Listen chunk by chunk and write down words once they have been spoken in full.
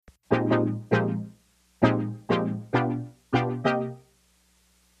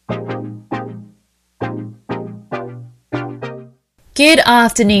Good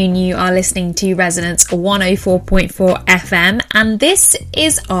afternoon, you are listening to Resonance 104.4 FM, and this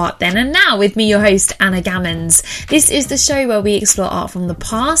is Art Then and Now with me, your host, Anna Gammons. This is the show where we explore art from the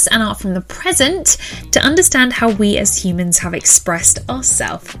past and art from the present to understand how we as humans have expressed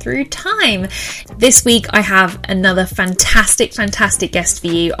ourselves through time. This week I have another fantastic guest for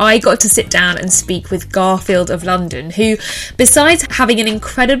you. I got to sit down and speak with Garfield of London, who, besides having an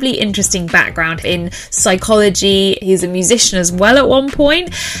incredibly interesting background in psychology, he's a musician as well at one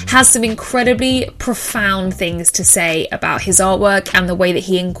point, has some incredibly profound things to say about his artwork and the way that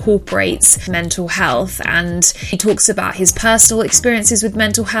he incorporates mental health. And he talks about his personal experiences with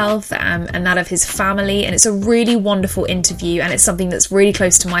mental health and that of his family. And it's a really wonderful interview, and it's something that's really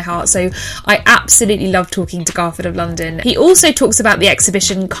close to my heart. So I absolutely love talking to Garfield of London. He also talks about the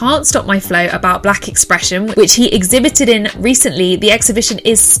exhibition Can't Stop My Flow about Black expression, which he exhibited in recently. The exhibition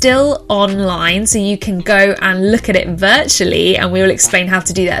is still online, so you can go and look at it virtually, and we will explain how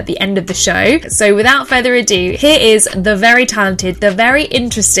to do that at the end of the show. So without further ado, here is the very talented, the very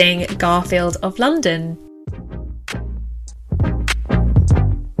interesting Garfield of London.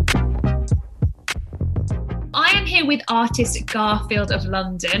 I am here with artist Garfield of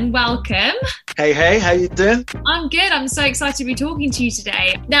London. Welcome. Hey, how you doing? I'm good. I'm so excited to be talking to you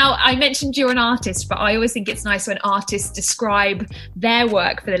today. Now, I mentioned you're an artist, but I always think it's nice when artists describe their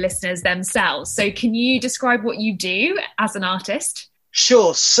work for the listeners themselves. So can you describe what you do as an artist?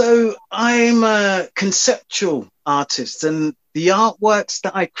 Sure. So I'm a conceptual artist, and the artworks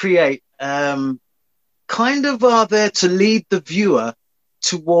that I create kind of are there to lead the viewer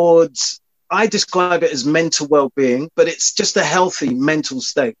towards, I describe it as mental well-being, but it's just a healthy mental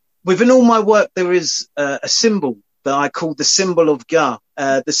state. Within all my work, there is a symbol that I call the symbol of Ga.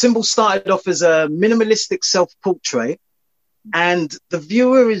 The symbol started off as a minimalistic self-portrait, and the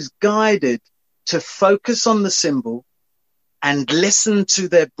viewer is guided to focus on the symbol and listen to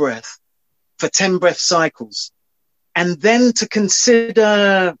their breath for 10 breath cycles, and then to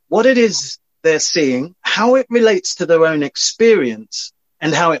consider what it is they're seeing, how it relates to their own experience,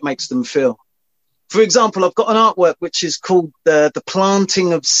 and how it makes them feel. For example, I've got an artwork which is called the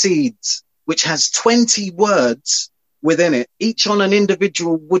Planting of Seeds, which has 20 words within it, each on an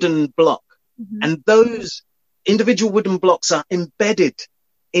individual wooden block. Mm-hmm. And those individual wooden blocks are embedded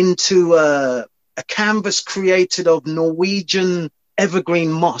into a canvas created of Norwegian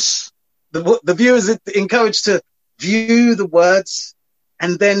evergreen moss. The viewers are encouraged to view the words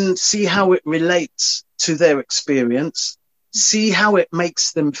and then see how it relates to their experience, see how it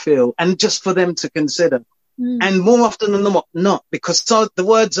makes them feel, and just for them to consider. And more often than not, because the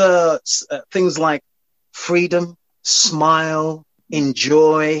words are things like freedom, smile,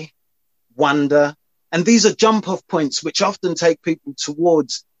 enjoy, wonder. And these are jump off points which often take people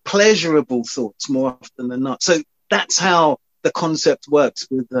towards pleasurable thoughts more often than not. So that's how the concept works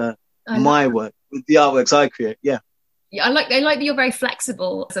with my work, with the artworks I create. Yeah. I like that you're very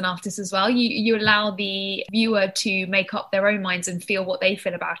flexible as an artist as well. You allow the viewer to make up their own minds and feel what they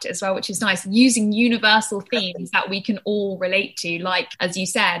feel about it as well, which is nice. Using universal themes that we can all relate to, like, as you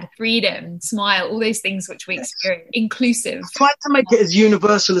said, freedom, smile, all those things which we experience. Inclusive. I try to make it as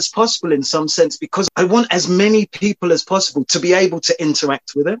universal as possible in some sense, because I want as many people as possible to be able to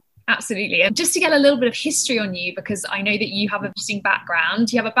interact with it. Absolutely. And just to get a little bit of history on you, because I know that you have an interesting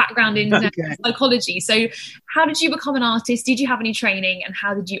background. You have a background in psychology. So how did you become an artist? Did you have any training? And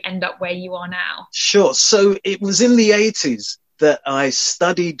how did you end up where you are now? Sure. So it was in the 80s that I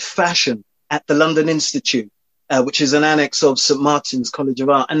studied fashion at the London Institute, which is an annex of St. Martin's College of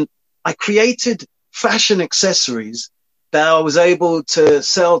Art. And I created fashion accessories that I was able to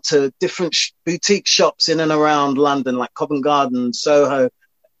sell to different boutique shops in and around London, like Covent Garden, Soho,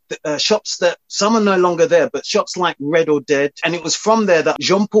 shops that some are no longer there, but shops like Red or Dead. And it was from there that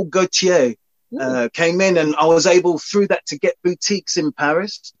Jean-Paul Gaultier came in, and I was able through that to get boutiques in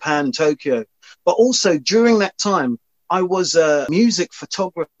Paris, Japan, Tokyo. But also during that time, I was a music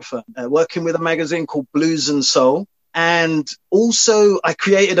photographer working with a magazine called Blues and Soul. And also I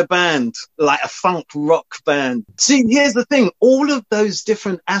created a band, like a funk rock band. See, here's the thing. All of those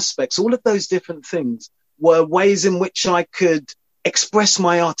different aspects, all of those different things were ways in which I could express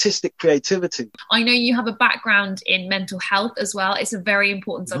my artistic creativity. I know you have a background in mental health as well. It's a very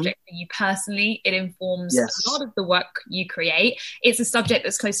important subject for you personally. It informs a lot of the work you create. It's a subject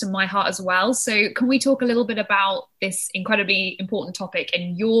that's close to my heart as well. So can we talk a little bit about this incredibly important topic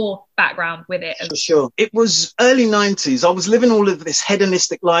and your background with it? For sure. It was early 90s. I was living all of this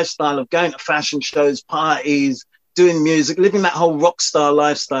hedonistic lifestyle of going to fashion shows, parties, doing music, living that whole rock star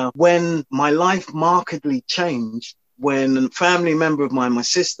lifestyle, when my life markedly changed, when a family member of mine, my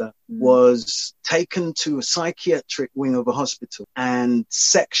sister, was taken to a psychiatric wing of a hospital and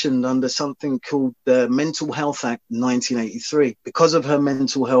sectioned under something called the Mental Health Act 1983 because of her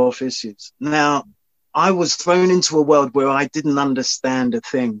mental health issues. Now, I was thrown into a world where I didn't understand a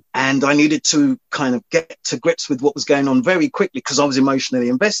thing, and I needed to kind of get to grips with what was going on very quickly because I was emotionally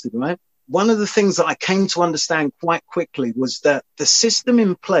invested, right? One of the things that I came to understand quite quickly was that the system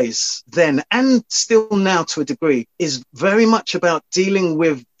in place then, and still now to a degree, is very much about dealing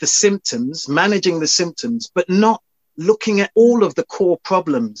with the symptoms, managing the symptoms, but not looking at all of the core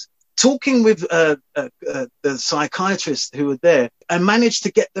problems. Talking with the psychiatrists who were there, I managed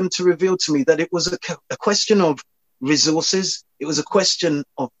to get them to reveal to me that it was a question of resources. It was a question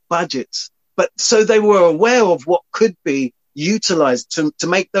of budgets. But so they were aware of what could be utilized to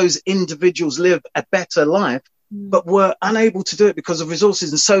make those individuals live a better life, but were unable to do it because of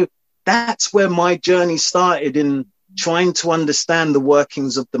resources. And so that's where my journey started, in trying to understand the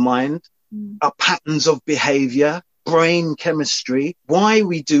workings of the mind, our patterns of behavior, brain chemistry, why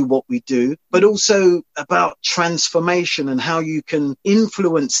we do what we do, but also about transformation and how you can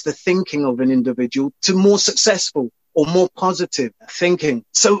influence the thinking of an individual to more successful or more positive thinking.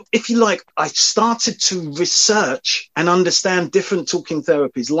 So if you like, I started to research and understand different talking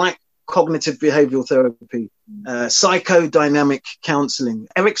therapies like cognitive behavioral therapy, psychodynamic counseling,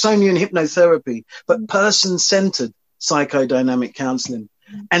 Ericksonian hypnotherapy, but person-centered psychodynamic counseling,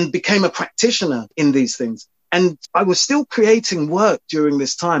 and became a practitioner in these things. And I was still creating work during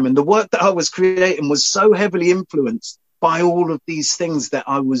this time. And the work that I was creating was so heavily influenced by all of these things that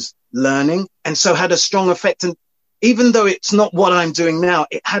I was learning, and so had a strong effect. And even though it's not what I'm doing now,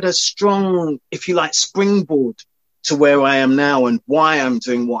 it had a strong, if you like, springboard to where I am now and why I'm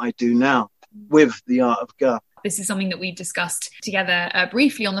doing what I do now with the Art of Ga. This is something that we've discussed together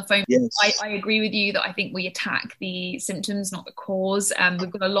briefly on the phone. Yes. I agree with you that I think we attack the symptoms, not the cause. We've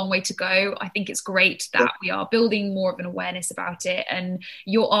got a long way to go. I think it's great that we are building more of an awareness about it, and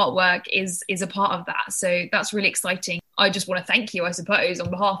your artwork is a part of that. So that's really exciting. I just want to thank you, I suppose,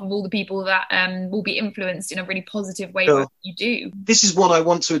 on behalf of all the people that will be influenced in a really positive way by what you do. This is what I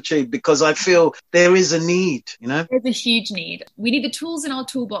want to achieve because I feel there is a need, you know? There's a huge need. We need the tools in our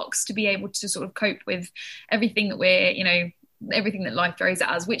toolbox to be able to sort of cope with everything that we're, you know, everything that life throws at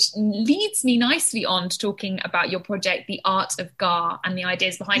us, which leads me nicely on to talking about your project, The Art of Ga, and the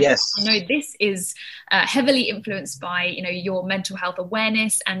ideas behind it. I know this is heavily influenced by, you know, your mental health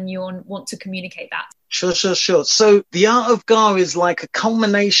awareness, and you want to communicate that. Sure. So The Art of Ga is like a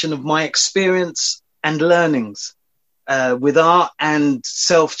culmination of my experience and learnings with art and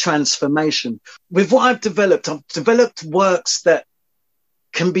self-transformation. With what I've developed works that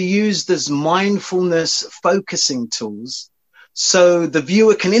can be used as mindfulness focusing tools, so the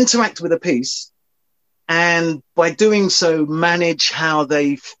viewer can interact with a piece and by doing so manage how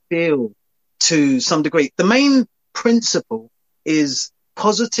they feel to some degree. The main principle is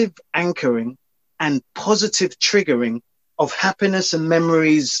positive anchoring and positive triggering of happiness and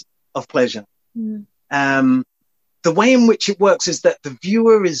memories of pleasure. The way in which it works is that the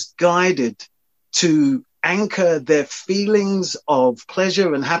viewer is guided to anchor their feelings of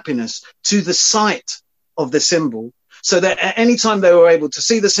pleasure and happiness to the site of the symbol, so that at any time they were able to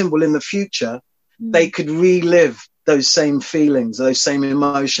see the symbol in the future, they could relive those same feelings, those same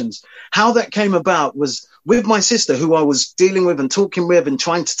emotions. How that came about was with my sister, who I was dealing with and talking with and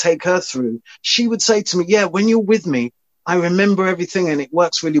trying to take her through. She would say to me, yeah, when you're with me, I remember everything and it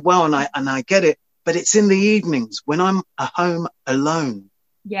works really well and I get it. But it's in the evenings when I'm at home alone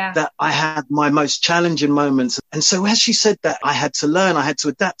that I had my most challenging moments. And so as she said that, I had to learn, I had to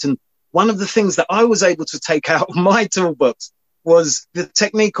adapt. And one of the things that I was able to take out of my toolbox was the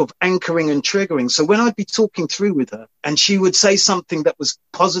technique of anchoring and triggering. So when I'd be talking through with her and she would say something that was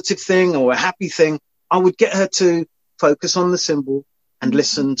a positive thing or a happy thing, I would get her to focus on the symbol and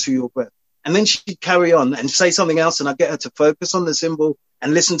listen to your breath. And then she'd carry on and say something else, and I'd get her to focus on the symbol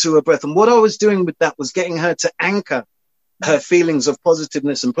and listen to her breath. And what I was doing with that was getting her to anchor her feelings of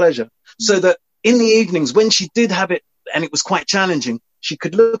positiveness and pleasure, so that in the evenings when she did have it and it was quite challenging, she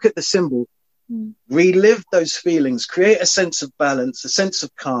could look at the symbol, relive those feelings, create a sense of balance, a sense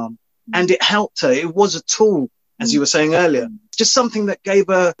of calm, and it helped her. It was a tool, as you were saying earlier, just something that gave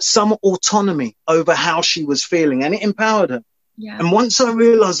her some autonomy over how she was feeling, and it empowered her. And once I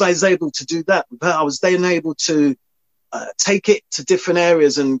realized I was able to do that with her, I was then able to take it to different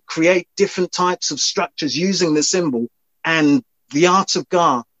areas and create different types of structures using the symbol. And the Art of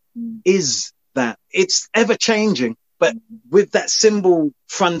Ga is that. It's ever changing, But with that symbol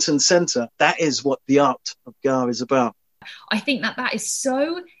front and center, that is what the art of Ga is about. I think that is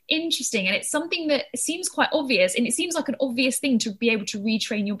so interesting, and it's something that seems quite obvious, and it seems like an obvious thing to be able to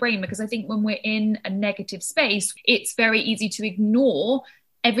retrain your brain, because I think when we're in a negative space, it's very easy to ignore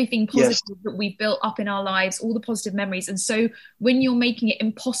everything positive that we've built up in our lives, all the positive memories. And so when you're making it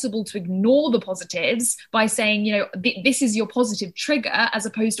impossible to ignore the positives by saying, you know, this is your positive trigger, as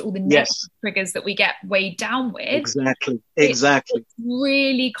opposed to all the negative triggers that we get weighed down with. Exactly. It's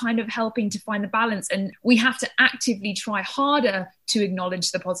really kind of helping to find the balance. And we have to actively try harder to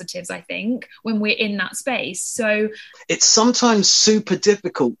acknowledge the positives, I think, when we're in that space. So it's sometimes super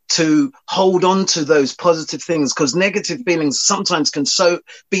difficult to hold on to those positive things, because negative feelings sometimes can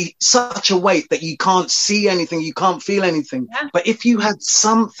be such a weight that you can't see anything, you can't feel anything. But if you had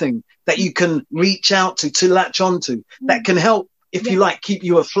something that you can reach out to latch onto, that can help, if you like, keep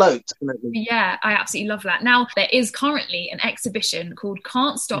you afloat. Yeah, I absolutely love that. Now, there is currently an exhibition called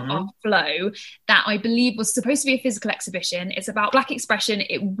Can't Stop Our Flow that I believe was supposed to be a physical exhibition. It's about Black expression.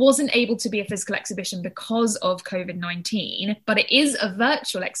 It wasn't able to be a physical exhibition because of COVID-19, but it is a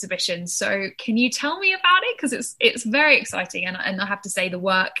virtual exhibition. So can you tell me about it? Because it's very exciting, and I have to say the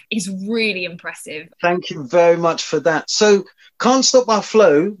work is really impressive. Thank you very much for that. So Can't Stop Our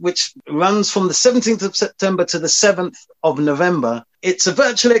Flow, which runs from the 17th of September to the 7th of November. It's a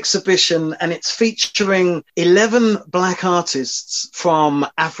virtual exhibition, and it's featuring 11 Black artists from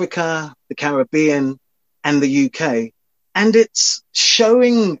Africa, the Caribbean, and the UK. And it's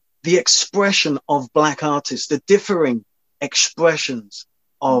showing the expression of Black artists, the differing expressions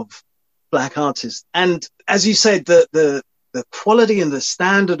of Black artists. And as you said, the quality and the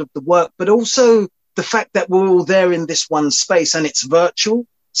standard of the work, but also the fact that we're all there in this one space, and it's virtual.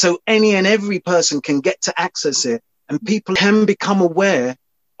 So any and every person can get to access it, and people can become aware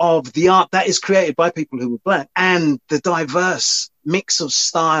of the art that is created by people who are Black and the diverse mix of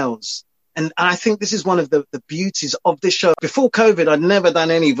styles. And I think this is one of the beauties of this show. Before COVID, I'd never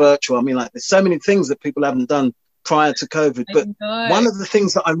done any virtual. I mean, like, there's so many things that people haven't done prior to COVID. But one of the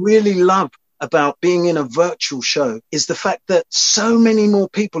things that I really love about being in a virtual show is the fact that so many more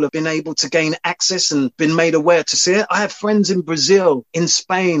people have been able to gain access and been made aware to see it. I have friends in Brazil, in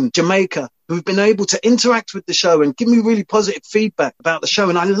Spain, Jamaica, who've been able to interact with the show and give me really positive feedback about the show.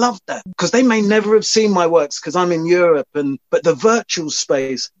 And I love that, because they may never have seen my works because I'm in Europe, but the virtual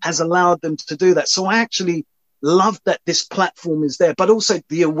space has allowed them to do that. So I actually love that this platform is there, but also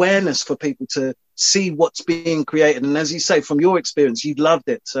the awareness for people to see what's being created. And as you say, from your experience, you loved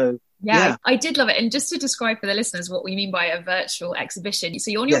it. So yeah, I did love it. And just to describe for the listeners what we mean by a virtual exhibition.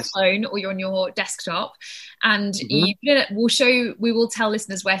 So you're on your phone or you're on your desktop, and we will tell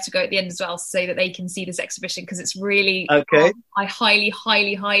listeners where to go at the end as well, so that they can see this exhibition, because it's really, I highly,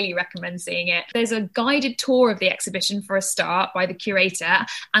 highly, highly recommend seeing it. There's a guided tour of the exhibition for a start by the curator,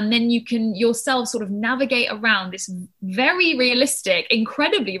 and then you can yourself sort of navigate around this very realistic,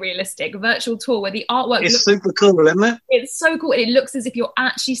 incredibly realistic virtual tour where the artwork is super cool, isn't it? It's so cool. It looks as if you're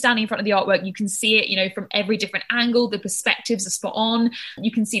actually standing in front of the artwork. You can see it, you know, from every different angle. The perspectives are spot on.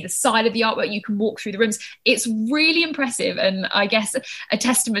 You can see the side of the artwork. You can walk through the rooms. It's really impressive, and I guess a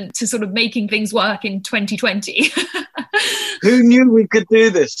testament to sort of making things work in 2020. Who knew we could do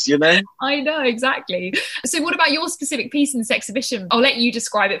this, you know? I know, exactly. So what about your specific piece in this exhibition? I'll let you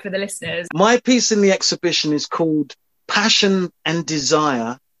describe it for the listeners. My piece in the exhibition is called Passion and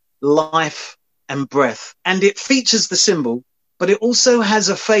Desire, Life and Breath. And it features the symbol, but it also has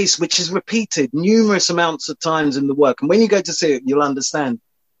a face which is repeated numerous amounts of times in the work. And when you go to see it, you'll understand.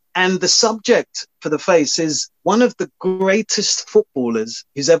 And the subject for the face is one of the greatest footballers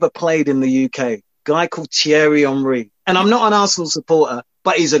who's ever played in the UK, a guy called Thierry Henry. And I'm not an Arsenal supporter,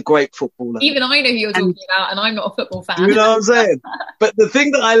 but he's a great footballer. Even I know who you're talking about, and I'm not a football fan. You know what I'm saying? But the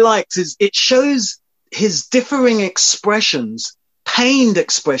thing that I liked is it shows his differing expressions, pained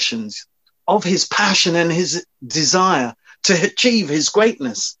expressions of his passion and his desire to achieve his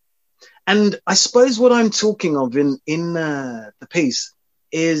greatness. And I suppose what I'm talking of in the piece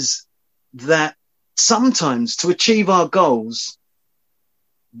is that sometimes to achieve our goals,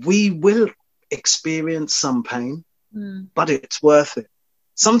 we will experience some pain, but it's worth it.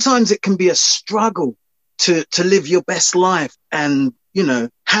 Sometimes it can be a struggle to live your best life and, you know,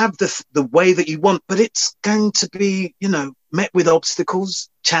 have the way that you want, but it's going to be, you know, met with obstacles,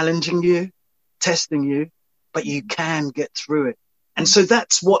 challenging you, testing you, but you can get through it. And so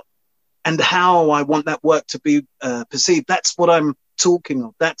that's what and how I want that work to be perceived. That's what I'm talking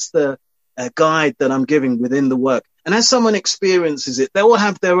of. That's the guide that I'm giving within the work. And as someone experiences it, they will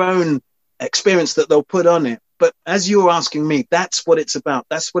have their own experience that they'll put on it. But as you're asking me, that's what it's about.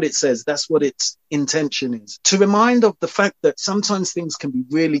 That's what it says. That's what its intention is. To remind of the fact that sometimes things can be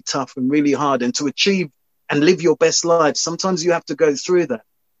really tough and really hard, and to achieve and live your best life, sometimes you have to go through that,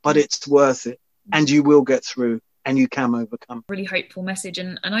 but it's worth it, and you will get through. And you can overcome. Really hopeful message.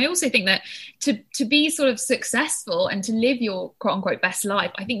 And I also think that to be sort of successful and to live your quote unquote best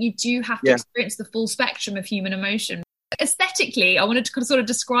life, I think you do have to experience the full spectrum of human emotion. Aesthetically, I wanted to sort of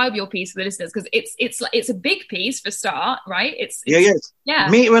describe your piece for the listeners, because it's a big piece for start, right? It's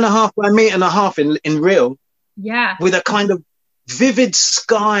metre and a half by metre and a half in real. Yeah. With a kind of vivid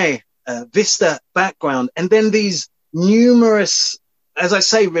sky vista background, and then these numerous, as I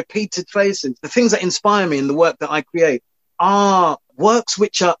say, repeated faces. The things that inspire me in the work that I create are works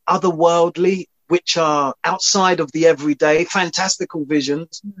which are otherworldly, which are outside of the everyday, fantastical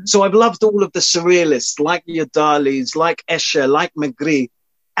visions. Mm-hmm. So I've loved all of the surrealists, like your Dalis, like Escher, like Magritte.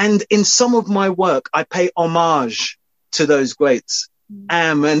 And in some of my work, I pay homage to those greats.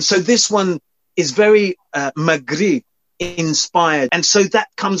 Mm-hmm. And so this one is very Magritte inspired. And so that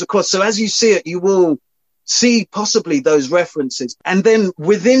comes across. So as you see it, you will see possibly those references. And then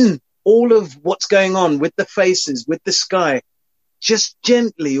within all of what's going on with the faces, with the sky, just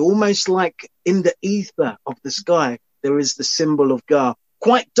gently, almost like in the ether of the sky, there is the symbol of Ga,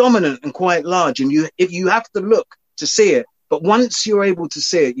 quite dominant and quite large. And if you have to look to see it, but once you're able to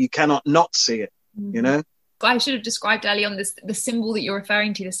see it, you cannot not see it, you know? I should have described early on the symbol that you're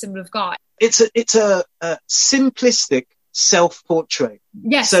referring to, the symbol of Ga. It's a simplistic self-portrait.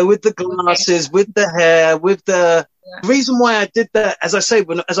 Yes. So with the glasses, with the hair, with the reason why I did that, as I say,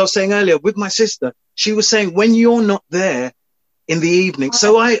 as I was saying earlier, with my sister, she was saying, when you're not there in the evening.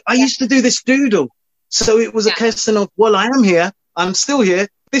 So I used to do this doodle. So it was a question of, well, I am here. I'm still here.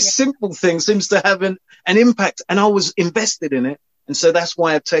 This simple thing seems to have an impact, and I was invested in it. And so that's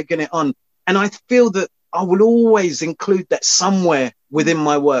why I've taken it on. And I feel that I will always include that somewhere within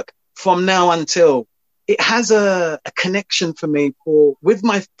my work from now until it has a connection for me with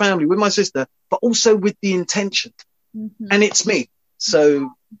my family, with my sister, but also with the intention. Mm-hmm. And it's me. So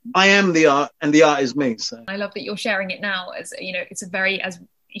I am the art, and the art is me. So I love that you're sharing it now. As you know, it's a very, as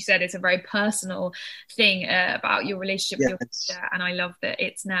you said, it's a very personal thing about your relationship with your sister, and I love that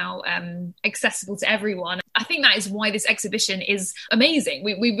it's now accessible to everyone. I think that is why this exhibition is amazing.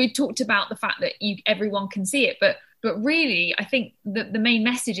 We talked about the fact that everyone can see it, but really, I think that the main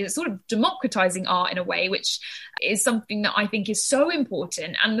message is sort of democratizing art in a way, which is something that I think is so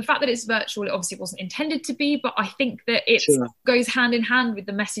important. And the fact that it's virtual, it obviously wasn't intended to be, but I think that it goes hand in hand with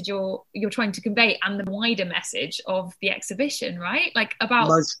the message you're trying to convey and the wider message of the exhibition, right? Like about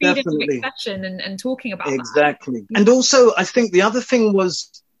freedom of expression and talking about that. And also, I think the other thing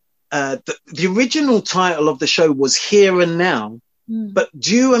was the original title of the show was Here and Now, but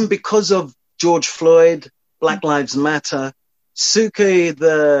due and because of George Floyd, Black Lives Matter, Suki,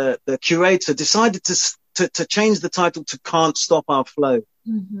 the curator, decided to change the title to Can't Stop Our Flow,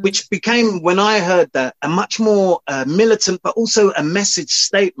 which became, when I heard that, a much more militant, but also a message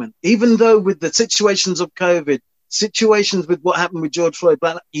statement. Even though with the situations of COVID, situations with what happened with George Floyd,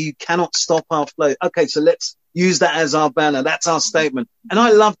 you cannot stop our flow. Okay, so let's use that as our banner. That's our statement. And I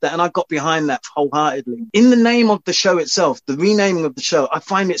loved that, and I got behind that wholeheartedly. In the name of the show itself, the renaming of the show, I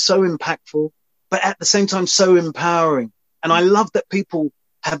find it so impactful, but at the same time, so empowering. And I love that people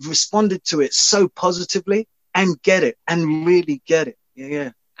have responded to it so positively and get it and really get it.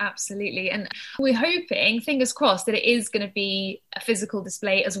 Yeah. Absolutely. And we're hoping, fingers crossed, that it is going to be a physical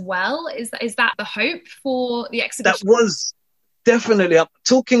display as well. Is that the hope for the exhibition? That was definitely up.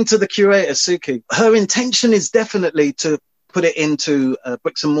 Talking to the curator, Suki, her intention is definitely to put it into a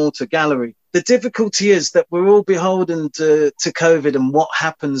bricks and mortar gallery. The difficulty is that we're all beholden to COVID and what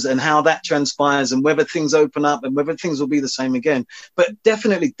happens and how that transpires and whether things open up and whether things will be the same again. But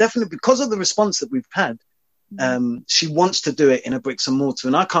definitely, because of the response that we've had, she wants to do it in a bricks and mortar,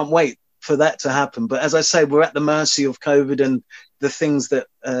 and I can't wait for that to happen. But as I say, we're at the mercy of COVID and the things that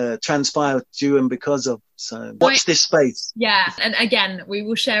transpire due and because of. So watch this space. Yeah. And again, we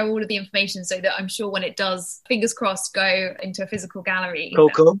will share all of the information so that I'm sure when it does, fingers crossed, go into a physical gallery.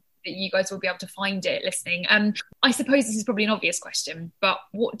 Cool. That you guys will be able to find it listening. I suppose this is probably an obvious question, but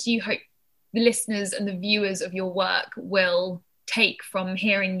what do you hope the listeners and the viewers of your work will take from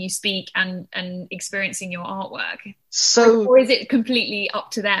hearing you speak and experiencing your artwork? Or is it completely up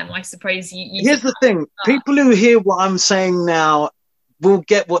to them? I suppose here's the thing. People who hear what I'm saying now will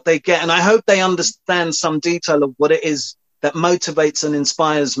get what they get, and I hope they understand some detail of what it is that motivates and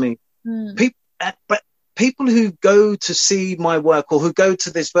inspires me. But people who go to see my work or who go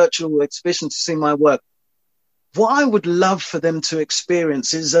to this virtual exhibition to see my work, what I would love for them to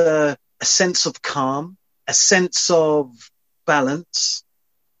experience is a sense of calm, a sense of balance.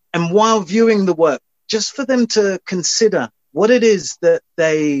 And while viewing the work, just for them to consider what it is that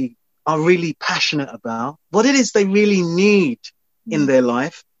they are really passionate about, what it is they really need in their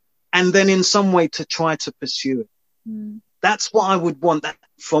life, and then in some way to try to pursue it. That's what I would want that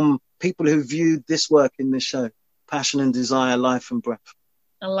from people who viewed this work in this show, Passion and Desire, Life and Breath.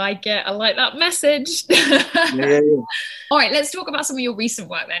 I like it. I like that message. Yeah. All right, let's talk about some of your recent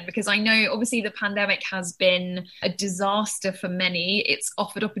work then, because I know obviously the pandemic has been a disaster for many. It's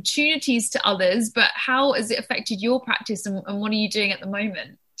offered opportunities to others, but how has it affected your practice, and what are you doing at the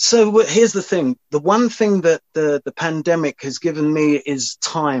moment? So here's the thing. The one thing that the pandemic has given me is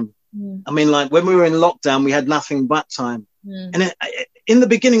time. I mean, like when we were in lockdown, we had nothing but time. And in the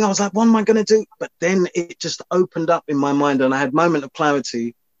beginning, I was like, what am I going to do? But then it just opened up in my mind and I had a moment of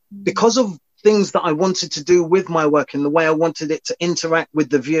clarity because of things that I wanted to do with my work and the way I wanted it to interact with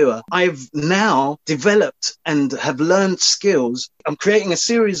the viewer. I've now developed and have learned skills. I'm creating a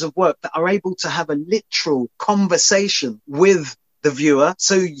series of work that are able to have a literal conversation with the viewer.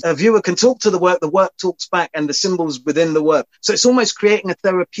 So a viewer can talk to the work talks back, and the symbols within the work. So it's almost creating a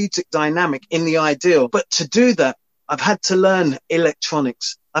therapeutic dynamic in the ideal. But to do that, I've had to learn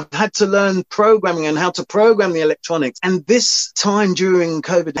electronics. I've had to learn programming and how to program the electronics. And this time during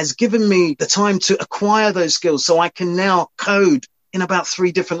COVID has given me the time to acquire those skills. So I can now code in about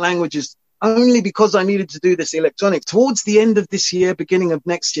 3 different languages only because I needed to do this electronics. Towards the end of this year, beginning of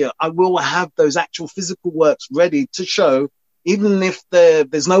next year, I will have those actual physical works ready to show. Even if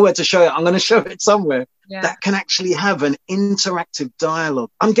there's nowhere to show it, I'm going to show it somewhere that can actually have an interactive dialogue.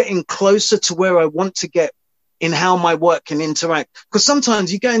 I'm getting closer to where I want to get in how my work can interact. Because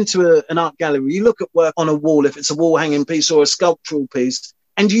sometimes you go into an art gallery, you look at work on a wall, if it's a wall hanging piece or a sculptural piece,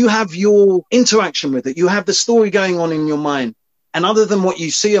 and you have your interaction with it. You have the story going on in your mind. And other than what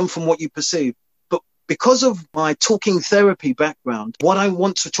you see and from what you perceive. But because of my talking therapy background, what I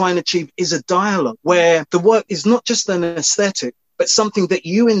want to try and achieve is a dialogue where the work is not just an aesthetic, but something that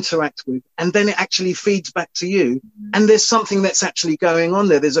you interact with, and then it actually feeds back to you. And there's something that's actually going on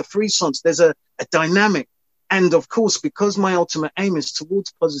there. There's a frisson, there's a dynamic. And of course, because my ultimate aim is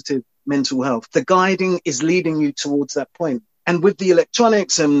towards positive mental health, the guiding is leading you towards that point. And with the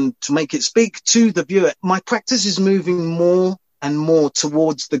electronics and to make it speak to the viewer, my practice is moving more and more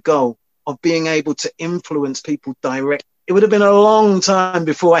towards the goal of being able to influence people direct. It would have been a long time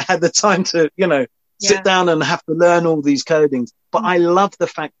before I had the time to, sit down and have to learn all these codings. But I love the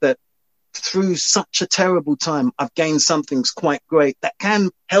fact that through such a terrible time, I've gained something quite great that can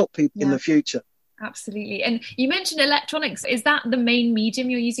help people in the future. Absolutely. And you mentioned electronics. Is that the main medium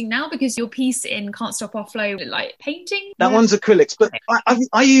you're using now? Because your piece in Can't Stop Offload, like painting? That one's acrylics. But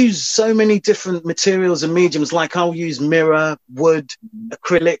I use so many different materials and mediums. Like I'll use mirror, wood,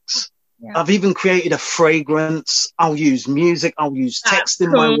 acrylics. Yeah. I've even created a fragrance. I'll use music. I'll use text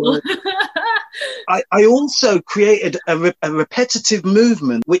in my work. I also created a repetitive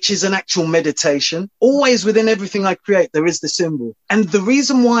movement, which is an actual meditation. Always within everything I create, there is the symbol. And the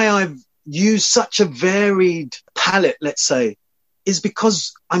reason why I've use such a varied palette, let's say, is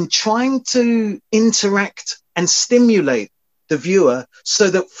because I'm trying to interact and stimulate the viewer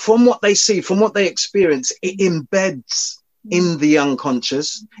so that from what they see, from what they experience, it embeds in the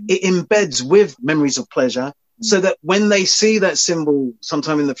unconscious, it embeds with memories of pleasure so that when they see that symbol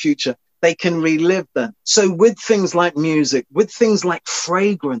sometime in the future, they can relive that. So with things like music, with things like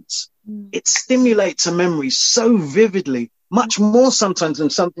fragrance, it stimulates a memory so vividly, much more sometimes than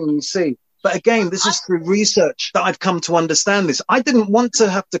something you see. But again, this is through research that I've come to understand this. I didn't want to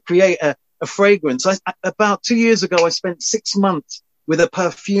have to create a fragrance. About 2 years ago, I spent 6 months with a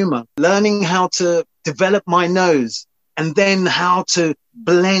perfumer learning how to develop my nose and then how to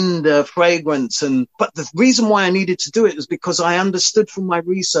blend a fragrance. But the reason why I needed to do it was because I understood from my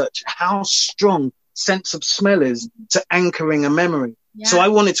research how strong sense of smell is to anchoring a memory. Yeah. So I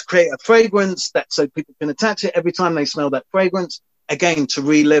wanted to create a fragrance that so people can attach it every time they smell that fragrance, again, to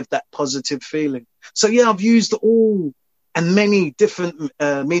relive that positive feeling. So yeah, I've used all and many different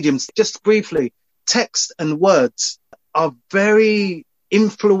mediums. Just briefly, text and words are very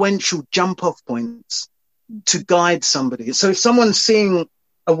influential jump off points to guide somebody. So if someone's seeing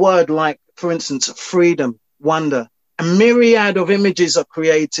a word like, for instance, freedom, wonder, a myriad of images are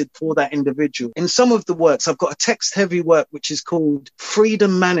created for that individual. In some of the works, I've got a text-heavy work which is called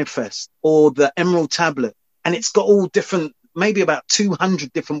Freedom Manifest or the Emerald Tablet. And it's got all different, maybe about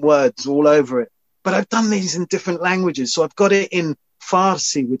 200 different words all over it. But I've done these in different languages. So I've got it in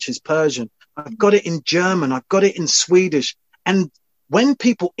Farsi, which is Persian. I've got it in German. I've got it in Swedish. And when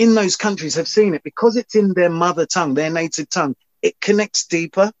people in those countries have seen it, because it's in their mother tongue, their native tongue, it connects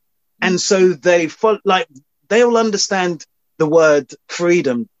deeper. And so they'll understand the word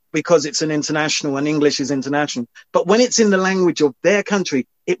freedom because it's an international and English is international. But when it's in the language of their country,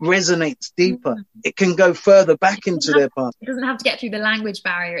 it resonates deeper. It can go further back into their past. It doesn't have to get through the language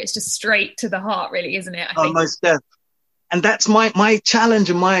barrier. It's just straight to the heart, really, isn't it? I think. Most definitely. And that's my challenge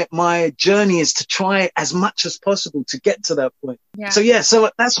and my journey is to try as much as possible to get to that point. Yeah. So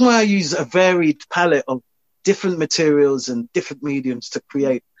that's why I use a varied palette of different materials and different mediums to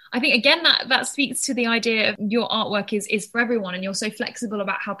create. I think, again, that speaks to the idea of your artwork is for everyone, and you're so flexible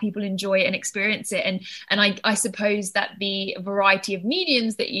about how people enjoy it and experience it. And I suppose that the variety of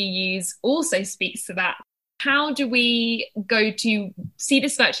mediums that you use also speaks to that. How do we go to see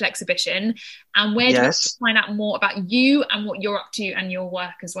this virtual exhibition, and where do we find out more about you and what you're up to and your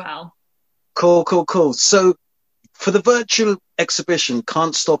work as well? Cool. So for the virtual exhibition,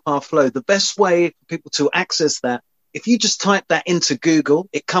 Can't Stop Our Flow, the best way for people to access that, if you just type that into Google,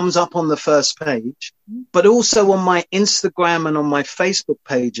 it comes up on the first page. But also on my Instagram and on my Facebook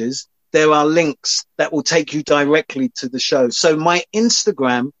pages, there are links that will take you directly to the show. So my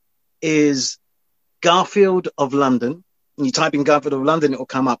Instagram is Garfield of London. And you type in Garfield of London, it will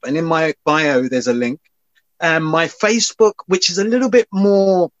come up. And in my bio, there's a link. And my Facebook, which is a little bit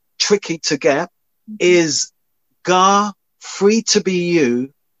more tricky to get, is Gar Free to Be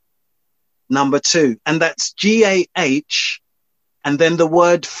You #2. And that's GAH and then the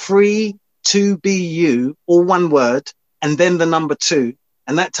word free to be you, all one word, and then the #2.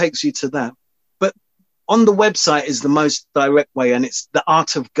 And that takes you to that. But on the website is the most direct way, and it's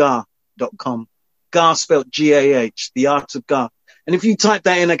theartofgar.com. Gar spelled GAH, the art of Gar. And if you type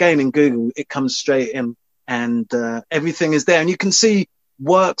that in again in Google, it comes straight in, and everything is there. And you can see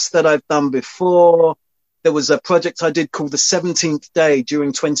works that I've done before. There was a project I did called The 17th Day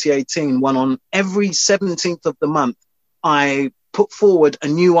during 2018. One on every 17th of the month, I put forward a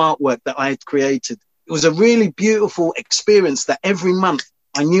new artwork that I had created. It was a really beautiful experience that every month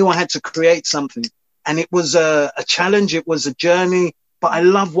I knew I had to create something. And it was a challenge. It was a journey, but I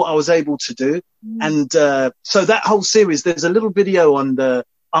love what I was able to do. And so that whole series, there's a little video on the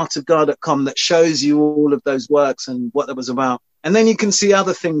artofgar.com that shows you all of those works and what that was about. And then you can see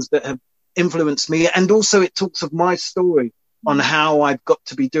other things that have influenced me. And also it talks of my story on how I've got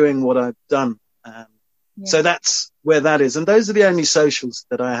to be doing what I've done. So that's where that is. And those are the only socials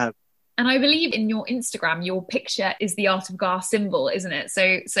that I have. And I believe in your Instagram, your picture is the Art of Gar symbol, isn't it? So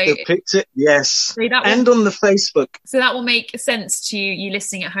the picture, yes. So and on the Facebook. So that will make sense to you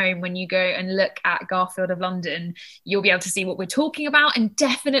listening at home when you go and look at Garfield of London. You'll be able to see what we're talking about, and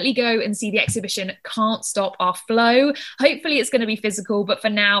definitely go and see the exhibition Can't Stop Our Flow. Hopefully it's going to be physical, but for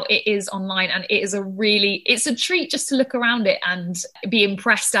now it is online, and it's a treat just to look around it and be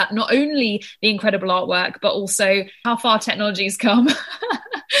impressed at not only the incredible artwork, but also how far technology's come.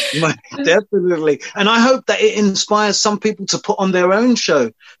 Definitely. And I hope that it inspires some people to put on their own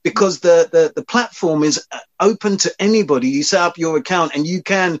show, because the platform is open to anybody. You set up your account and you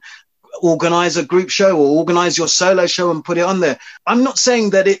can organize a group show or organize your solo show and put it on there. I'm not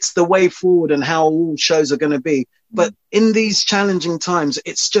saying that it's the way forward and how all shows are going to be, but in these challenging times,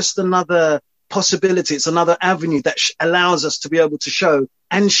 it's just another possibility. It's another avenue that allows us to be able to show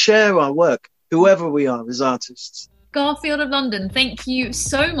and share our work, whoever we are as artists. Garfield of London, thank you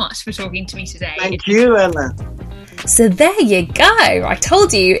so much for talking to me today. Thank you, Ella. So there you go. I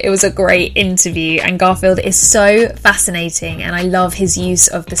told you it was a great interview, and Garfield is so fascinating, and I love his use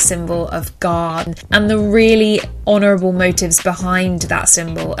of the symbol of Gar and the really honourable motives behind that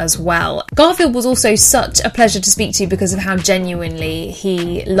symbol as well. Garfield was also such a pleasure to speak to because of how genuinely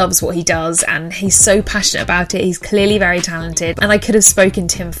he loves what he does, and he's so passionate about it. He's clearly very talented, and I could have spoken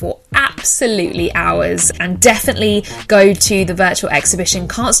to him for absolutely hours. And definitely go to the virtual exhibition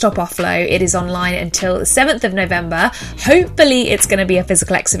Can't Stop Our Flow. It is online until the 7th of November. Hopefully it's going to be a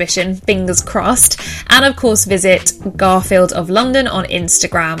physical exhibition, fingers crossed. And of course visit Garfield of London on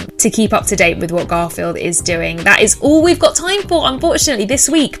Instagram to keep up to date with what Garfield is doing. That is all we've got time for, unfortunately, this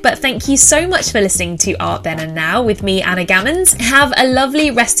week, but thank you so much for listening to Art Then and Now with me, Anna Gammons. Have a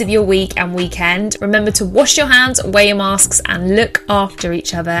lovely rest of your week and weekend. Remember to wash your hands, wear your masks, and look after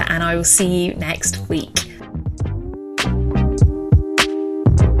each other, and I will see you next week.